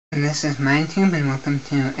This is MindTube, and welcome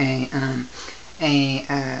to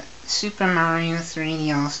a Super Mario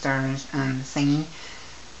 3D All Stars thingy,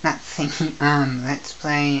 not thingy, let's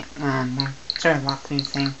play sort of walkthrough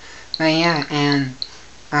thing. But yeah, and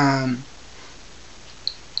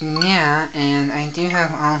yeah, and I do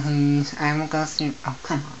have all these. I will go through. Oh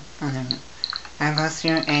come on! Oh no no! I'll go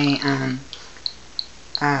through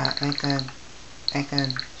like a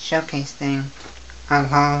showcase thing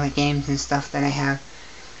of all the games and stuff that I have.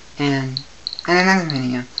 And another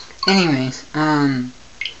video. Anyways, I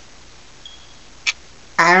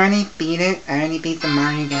already beat it. I already beat the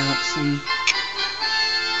Mario Galaxy.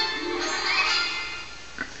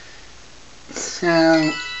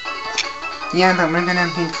 So, yeah, but we're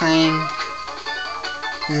gonna be playing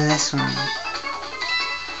this one.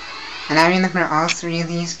 And I remember all three of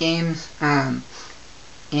these games, when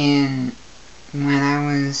I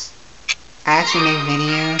actually made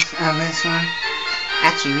videos of this one.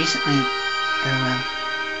 Actually, recently,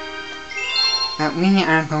 but we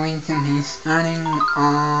are going to be starting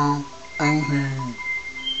all over.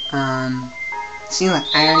 See, look,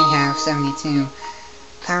 I already have 72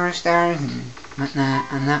 power stars and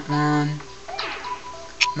whatnot on that one.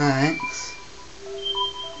 But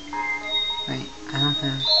wait, I don't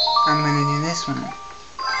have. I'm gonna do this one.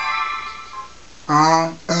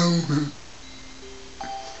 All over.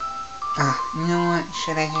 You know what?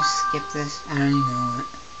 Should I just skip this? I don't even know it.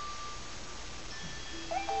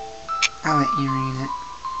 I'll let you read it.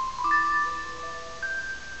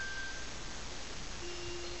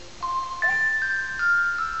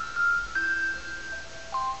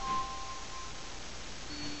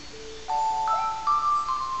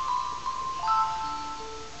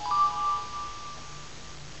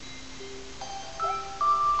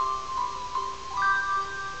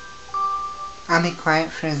 I'll be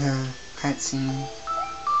quiet for the cutscene.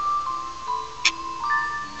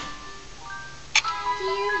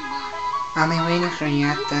 I'll be waiting for you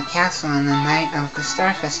at the castle on the night of the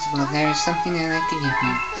Star Festival. There is something I'd like to give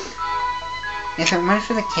you. If it weren't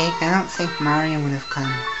for the cake, I don't think Mario would have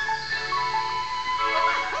come.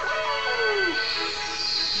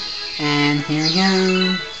 And here we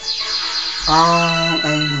go. All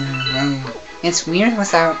over the road. It's weird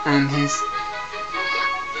without his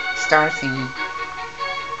star thingy.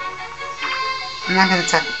 I'm not gonna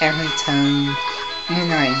talk every tone, even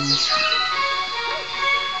though I use.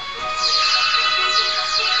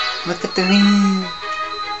 Look at the view!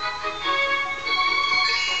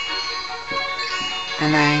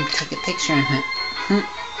 And I took a picture of it.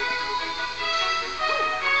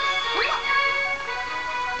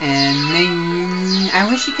 And maybe I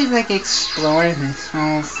wish you could like explore this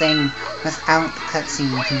whole thing without the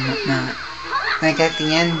cutscenes and whatnot. Like at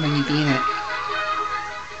the end when you beat it.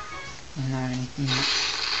 And already beat it.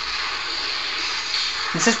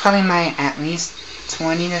 This is probably my at least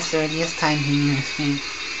 20 to 30th time beating this game.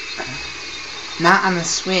 Not on the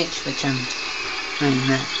Switch, which I'm playing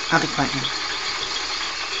that. I'll be quiet now.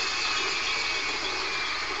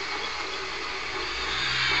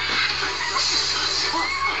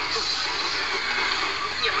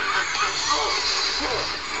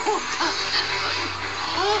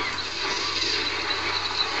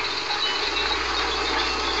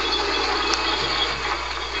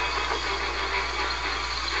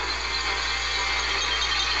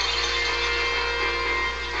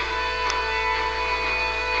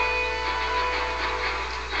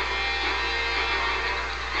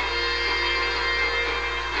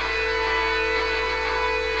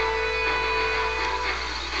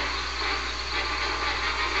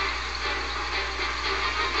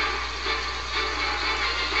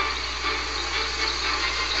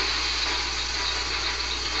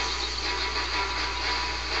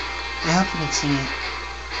 I hope you can see it.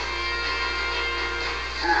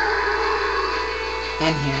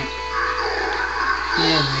 And hear it.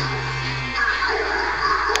 Yeah.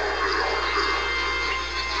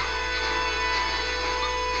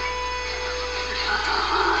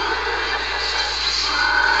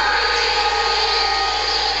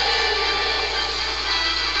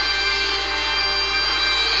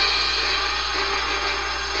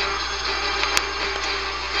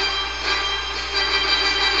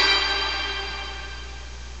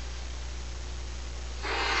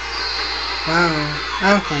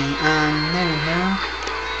 Wow, okay, there we go.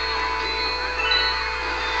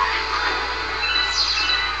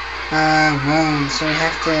 Whoa, so we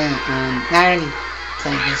have to, I already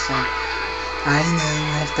played this one. I know,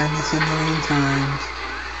 I've done this a million times.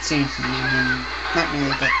 Seriously, not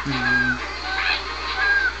really, but,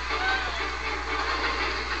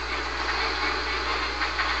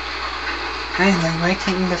 I know, why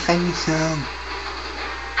can't you defend yourself?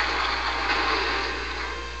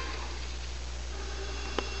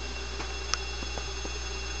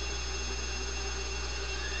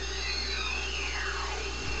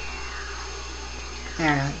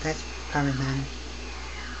 covered then.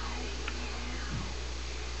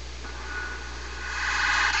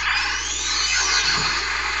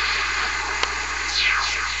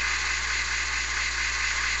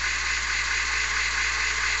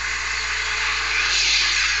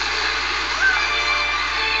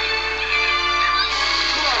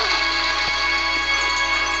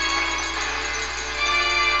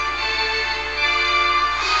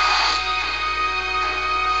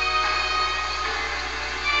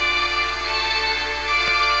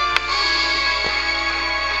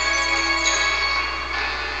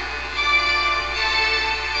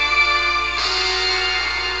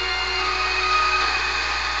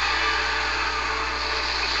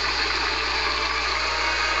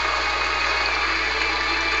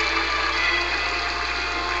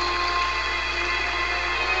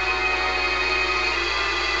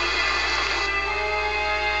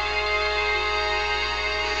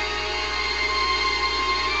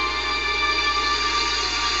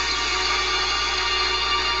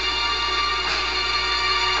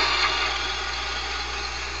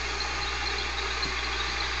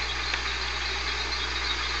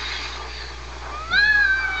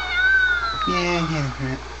 Yeah, I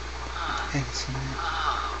get it. I can see that.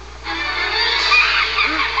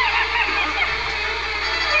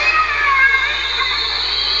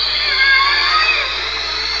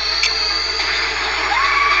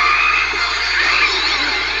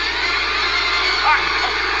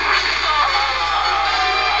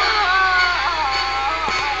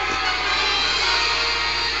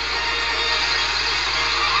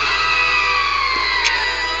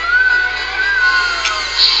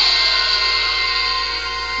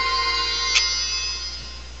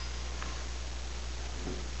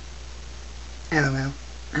 LOL.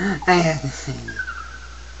 I have the same.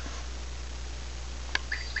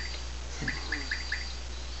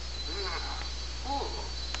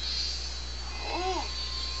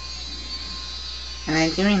 And I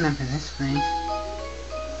do remember this place.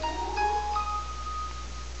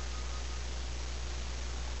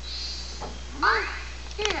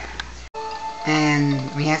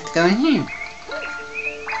 And we have to go in here.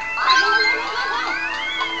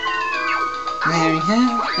 There we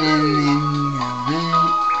go, and then you go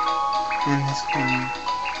right, and this corner.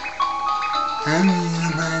 I'm the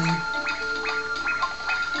one.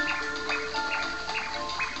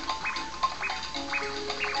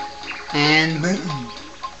 And boom.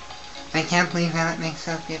 I can't believe how it makes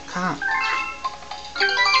us get caught.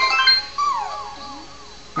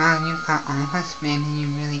 Wow, you caught all of us, maybe you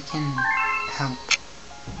really can help.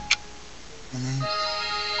 And then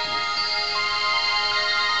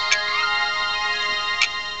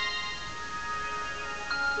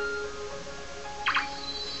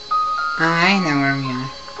I know where we are.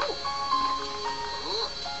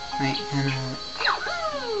 Wait,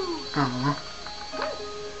 aww.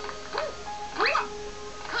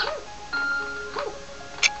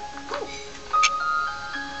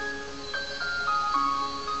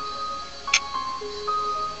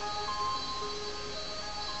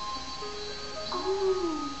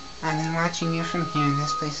 I've been watching you from here.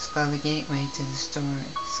 This place is called the gateway to the store.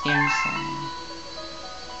 Scary side.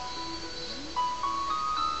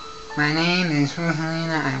 My name is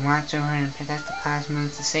Rosalina. I watch over and protect the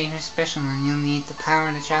cosmos. To save your special one, you'll need the power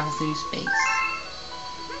to travel through space.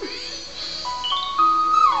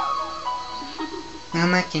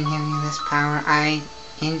 Noma can give you this power. I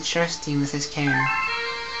entrust you with his care.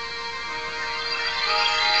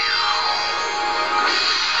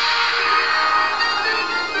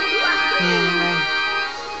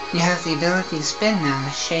 You have the ability to spin now,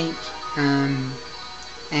 to shake, and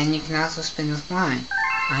you can also spin with wine.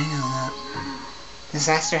 I know that.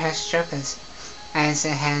 Disaster has struck us, as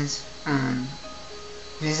it has,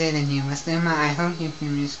 visited you. With Luma, I hope you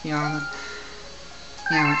can rescue all of...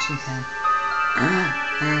 Yeah, what she said.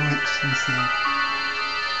 What she said.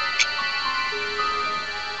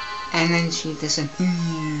 And then she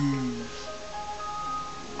disappears.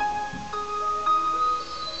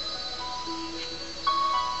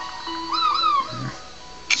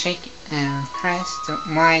 Shake and press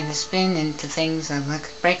Y to spin into things that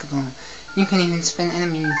look breakable. You can even spin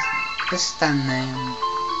enemies to stun them.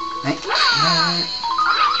 Like that.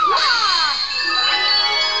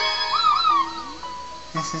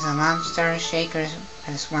 This is a lobster shaker.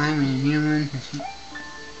 Press Y when you need one.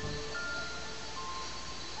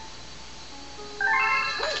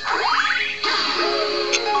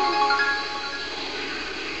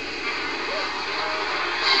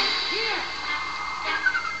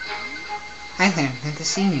 Hi there, good to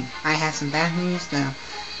see you. I have some bad news though.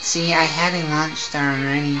 See, I had a launch star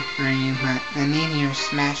ready for you, but the meteor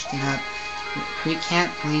smashed it up. you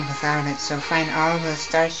can't leave without it, so find all the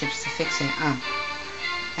starships to fix it up.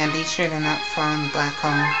 And be sure to not fall in the black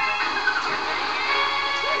hole.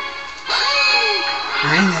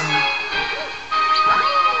 I know.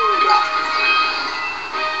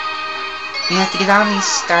 We have to get all these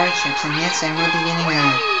starships, and yes, I will be getting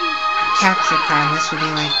a capture card. This will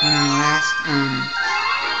be like one of the last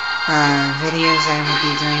videos I will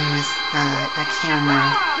be doing with a camera.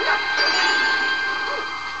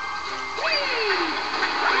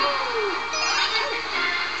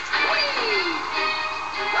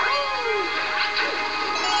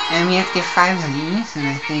 And we have to get 5 of these, and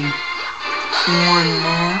I think one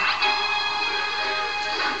more.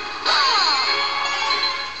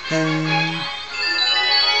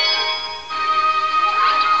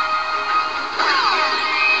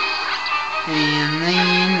 And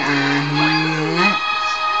then, next.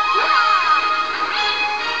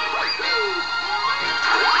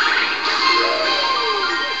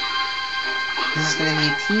 This is going to be a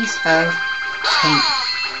piece of paint.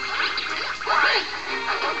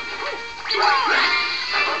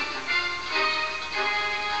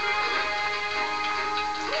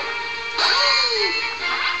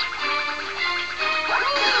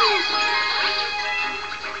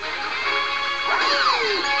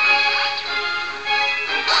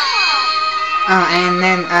 Oh, and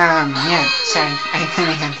then, yeah, sorry, I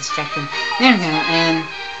kinda got distracted. There we go, and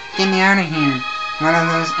get me out of here. One of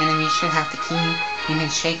those enemies should have the key. You can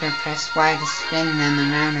shake or press Y to spin them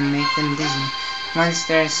around and make them dizzy. Once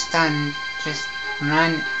they're stunned, just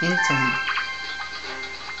run into them.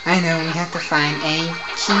 I know, we have to find a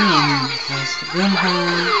key in this room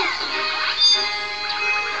hole.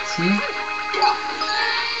 See?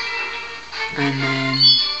 And then...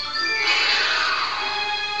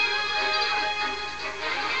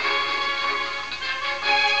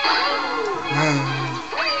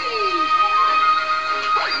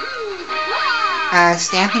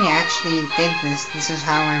 Stamping actually did this. This is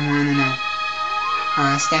how I wanna know.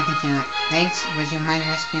 Stamping cannot. Thanks. Would you mind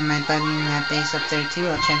rescuing my buddy in that base up there too?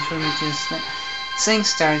 I'll transfer me to a sling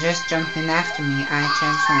star. Just jump in after me. I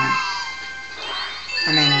transform.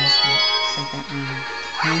 And then I just said that wrong.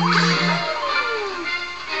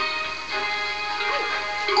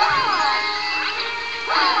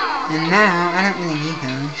 And now, I don't really need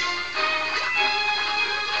those.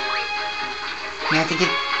 You have to get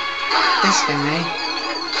this guy.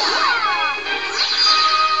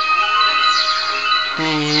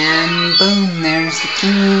 And boom, there's the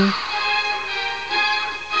key.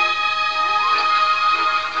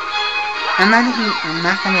 I'm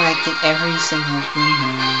not gonna like get every single room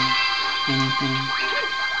or anything.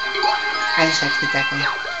 I just have to get that guy.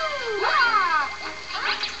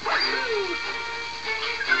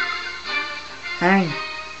 Hurry,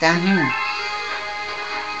 down here.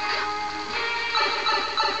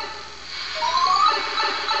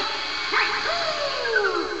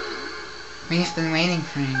 We've been waiting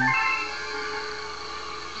for you.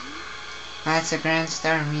 That's a grand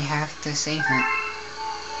star. We have to save it.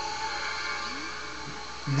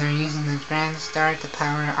 They're using the grand star to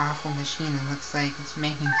power an awful machine. It looks like it's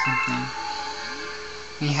making something.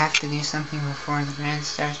 We have to do something before the grand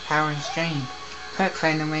star's power is drained. Quick,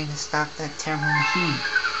 find a way to stop that terrible machine.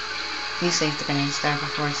 Please save the grand star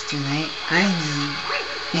before it's too late. I know.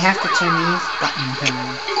 You have to turn these buttons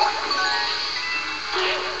on.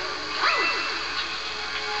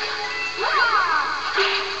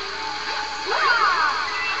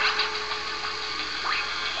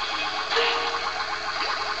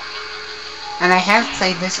 And I have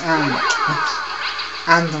played this on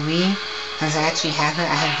the Wii, because I actually have it.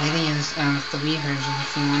 I have videos of the Wii version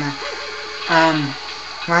if you wanna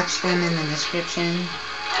watch them in the description.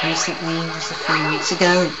 Recently, just a few weeks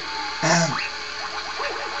ago.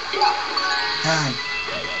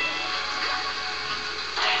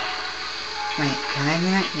 Wait, can I do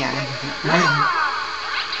that? Yeah, I can do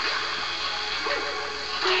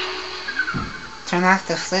it. Turn off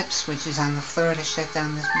the flip switches on the floor to shut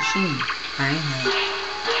down this machine. I know.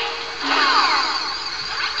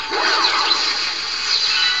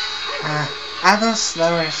 I'll go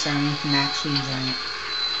slower so you can actually enjoy it.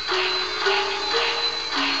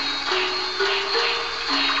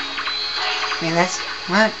 Yeah, that's...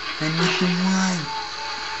 What? I'm missing one.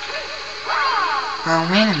 Oh,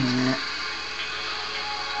 wait a minute.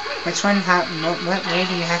 Which one, what way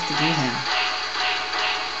do you have to do that?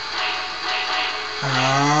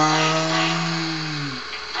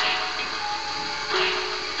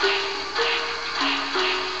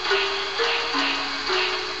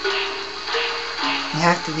 You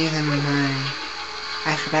have to do them in mine.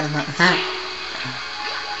 I forgot about that.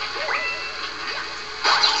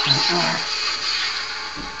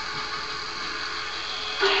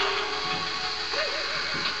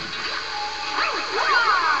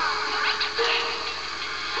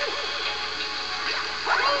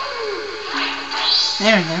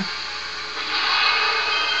 There we go.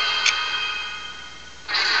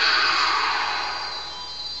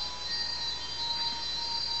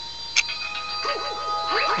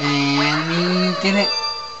 And we did it.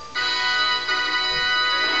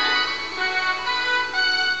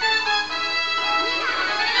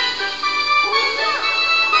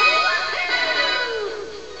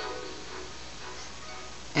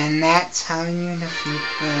 And that's how you defeat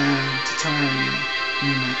the tutorial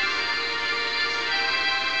unit.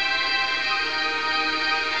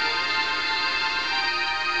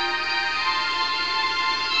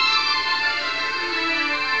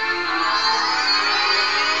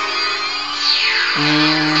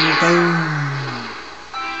 And boom!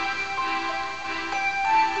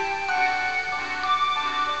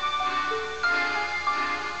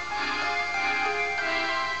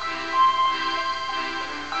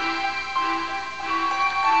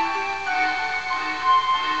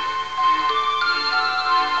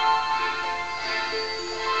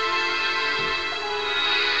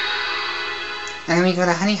 And then we go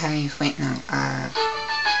to Honey Hive. Wait, no.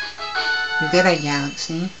 We go to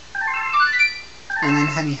Galaxy. And then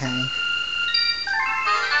Honey Hive.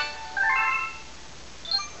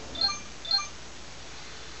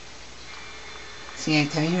 See, I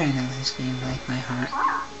tell you right now, this game like my heart.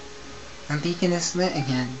 A beacon is lit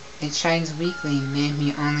again. It shines weakly,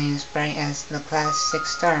 maybe only as bright as the class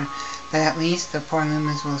 6 star, but at least the poor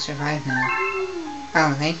Lumas will survive now.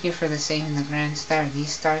 Oh, thank you for the saving the Grand Star.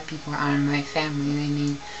 These star people are my family. They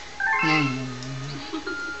mean... Yeah.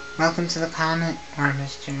 Welcome to the Comet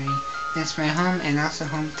Orbiterary. It's my home and also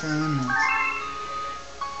home to the Lumas.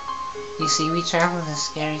 You see, we travel the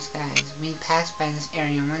scary skies. We pass by this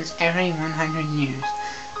area once every 100 years.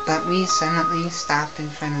 But we suddenly stopped in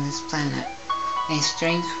front of this planet. A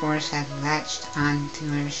strange force had latched onto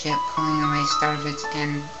our ship, pulling away star bits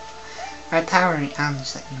and our power. I'll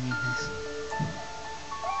just let you read this.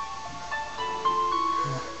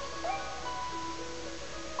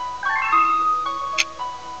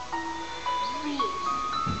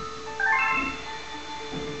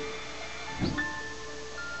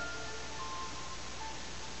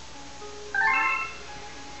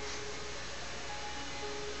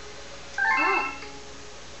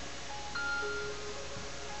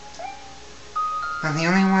 Well, the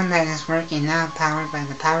only one that is working now, powered by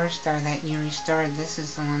the power star that you restored, this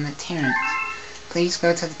is the one, the Terrence. Please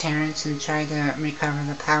go to the Terrence and try to recover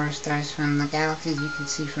the power stars from the galaxies you can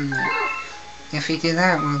see from there. If we do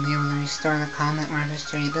that, we'll be able to restore the Comet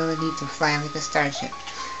Orbiter's ability to fly like a starship.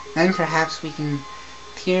 Then perhaps we can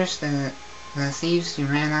pierce the thieves who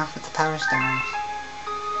ran off with the power stars.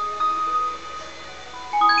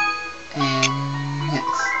 And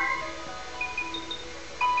yes.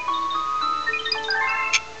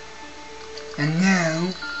 And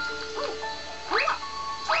now,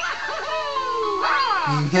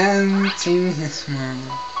 we go to this one.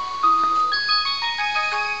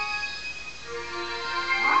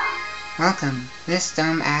 Welcome. This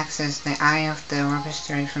dome acts as the eye of the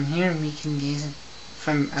orbiter. From here we can gaze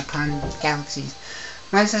upon galaxies.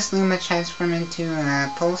 Once this Luma transforms into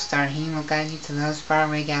a pole star, he will guide you to those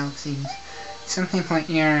faraway galaxies. Simply point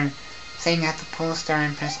your thing at the pole star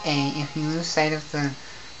and press A. If you lose sight of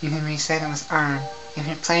you can reset it with R. If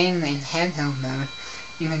you're playing in handheld mode,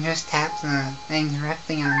 you can just tap the thing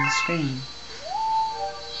directly on the screen.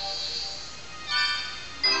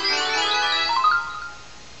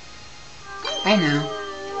 I know.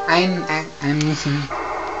 I'm using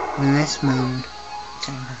this mode.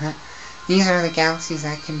 Sorry about that. These are the galaxies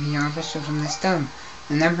that can be orbited from this dome.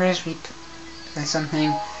 The numbers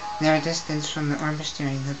something their distance from the orbiter.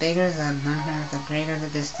 The bigger the number, the greater the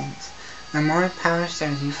distance. The more power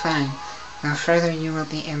stars you find, the further you will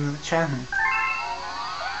be able to travel.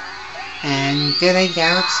 And did a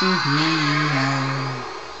galaxy mean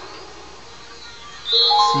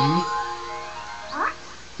see?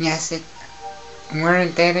 Yes, we're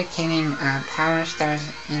dedicating power stars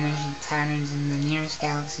energy patterns in the nearest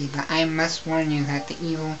galaxy, but I must warn you that the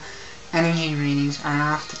evil energy ratings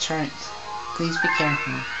are off the charts. Please be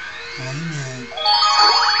careful. I know.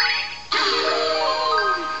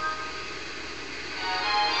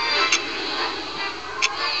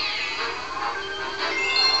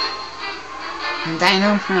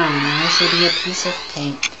 Dino Prime, and this will be a piece of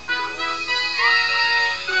cake.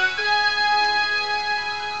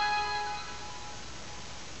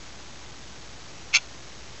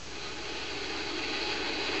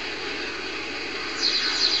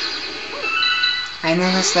 I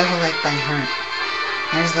know this level like by heart.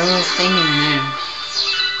 There's the little thing in there.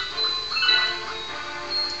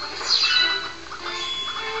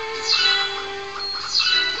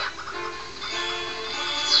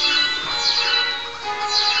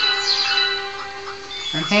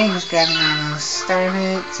 Okay, just grabbing all those star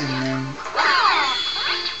bits and then...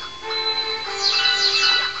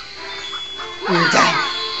 Ooh, die!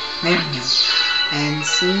 There we go. And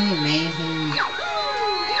see, maybe...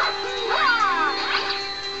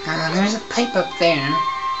 there's a pipe up there.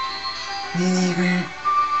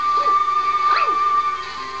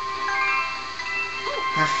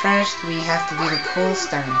 But first, we have to do the pole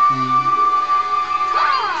star thing.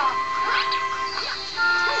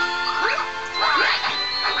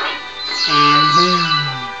 And boom.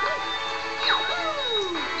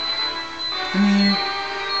 Come here.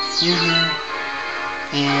 You here.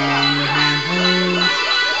 And we have boom.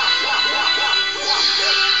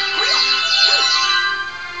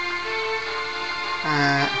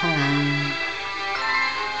 Hold on.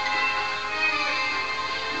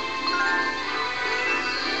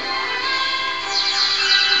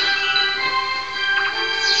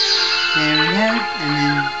 There we go. And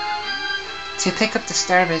then to pick up the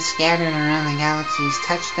star bits scattered around the galaxies,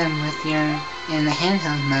 touch them with in the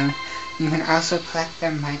handheld mode. You can also collect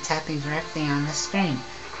them by tapping directly on the screen.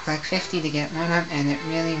 Collect 50 to get one up, and it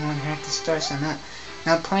really won't hurt to store some up.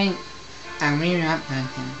 Now point a rear up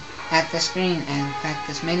button at the screen and collect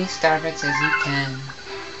as many star bits as you can.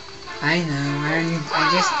 I know, I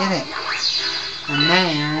just did it. And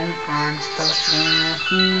now I'm supposed to go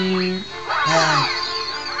here.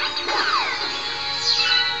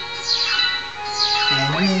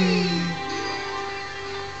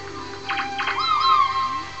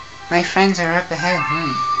 My friends are up ahead,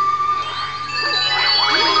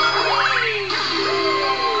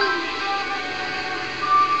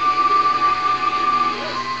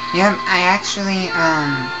 Yep, I actually,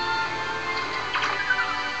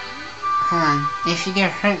 hold on. If you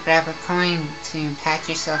get hurt, grab a coin to patch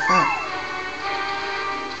yourself up.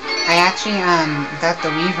 I actually, got the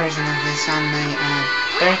Wii version of this on my,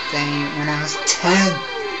 birthday when I was 10.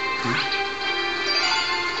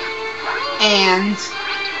 And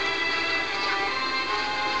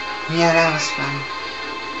yeah, that was fun.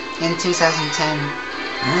 In 2010.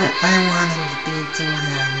 I wanted to be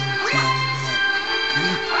 2010.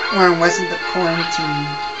 Or was it the quarantine?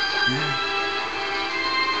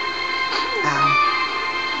 Ow.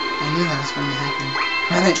 I knew that was going to happen.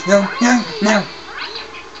 No, no, no!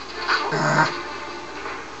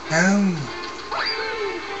 No!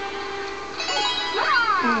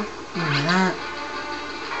 Not.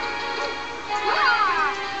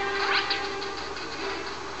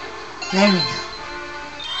 There we go.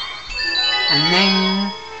 And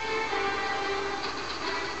then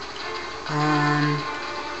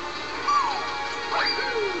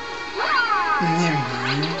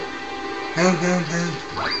there we go. Go.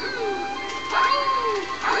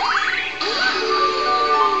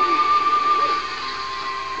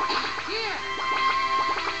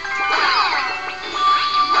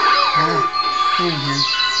 There we go.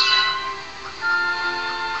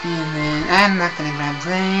 And then I'm not gonna grab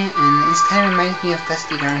that, and this kind of reminds me of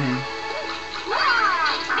Dusty Garden.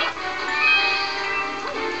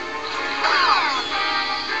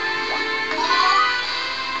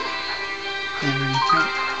 There we go.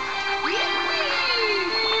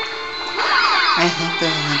 I hate those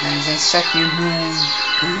little guys, they suck your brain.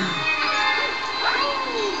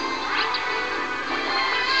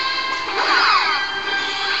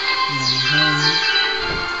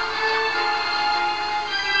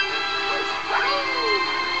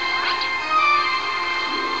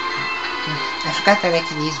 I forgot that I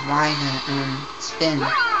could use Y to spin.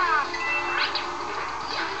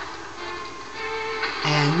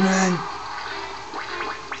 And run!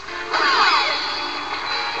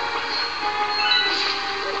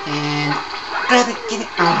 And grab it, get it!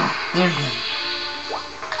 Oh, there we go.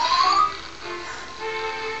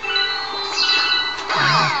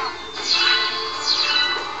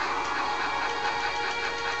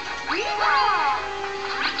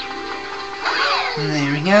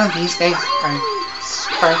 There we go, these guys are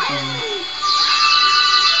sparkling.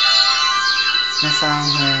 That's all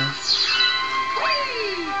her.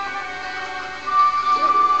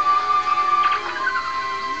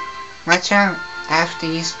 Watch out! After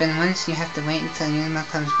you spin once, you have to wait until Yuma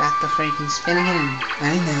comes back before you can spin again.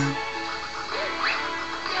 I know.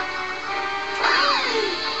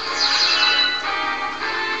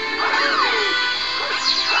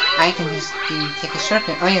 I can just take a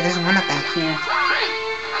shortcut. Oh yeah, there's one up back here.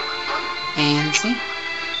 And see?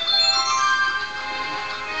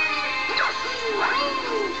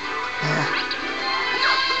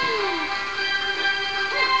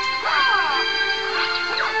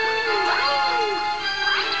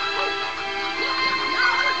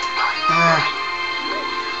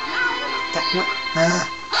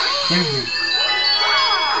 There we go.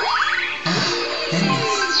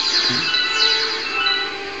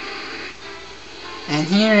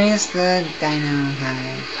 here is the dino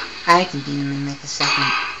guy. I can beat him in like a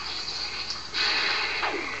second.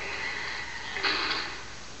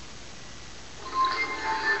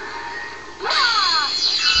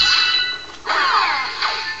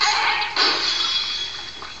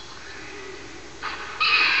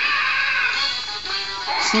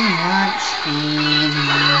 See, watch,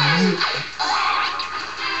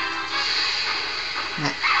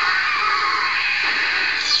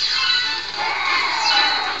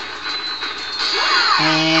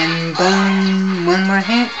 and boom, one more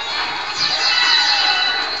hit.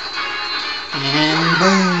 And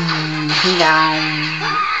boom, he down.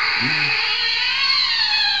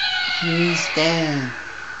 He's dead.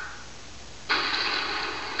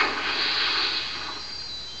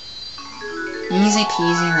 Easy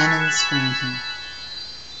peasy lemon squeezy.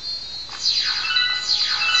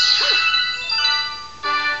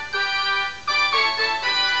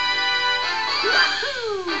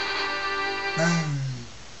 Boom.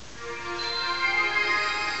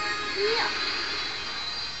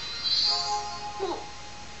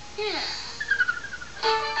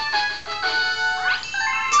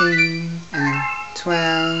 2 and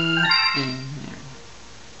 12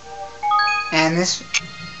 and this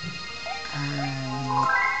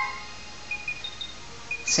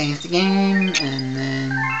save the game, and then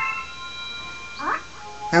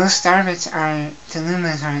those Starbits are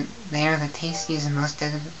Tulumas they are the tastiest and most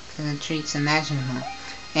delicate treats imaginable.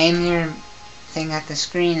 Aim your thing at the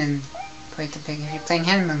screen and point the pig. If you're playing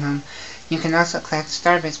Hand Alone, you can also collect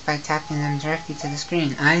Starbits by tapping them directly to the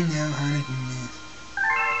screen. I know how to do this.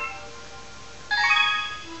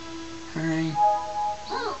 Alright.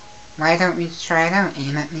 Why don't we try it out?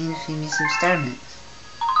 Aim at me and feed me some Starbits.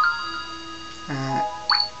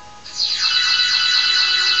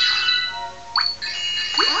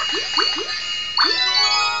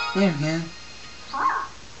 There we go.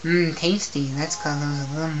 Mmm, tasty. Let's call those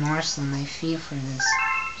a little morsel in my feed for this.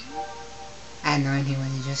 I had no idea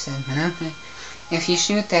what he just said, but okay. If you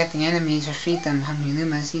shoot at the enemies or feed them hungry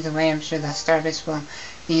Lumas, either way I'm sure the Starbits will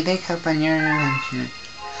be a big help on your adventure.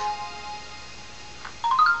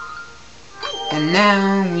 And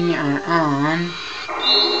now we are on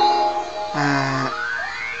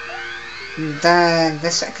the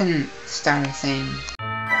second star thing.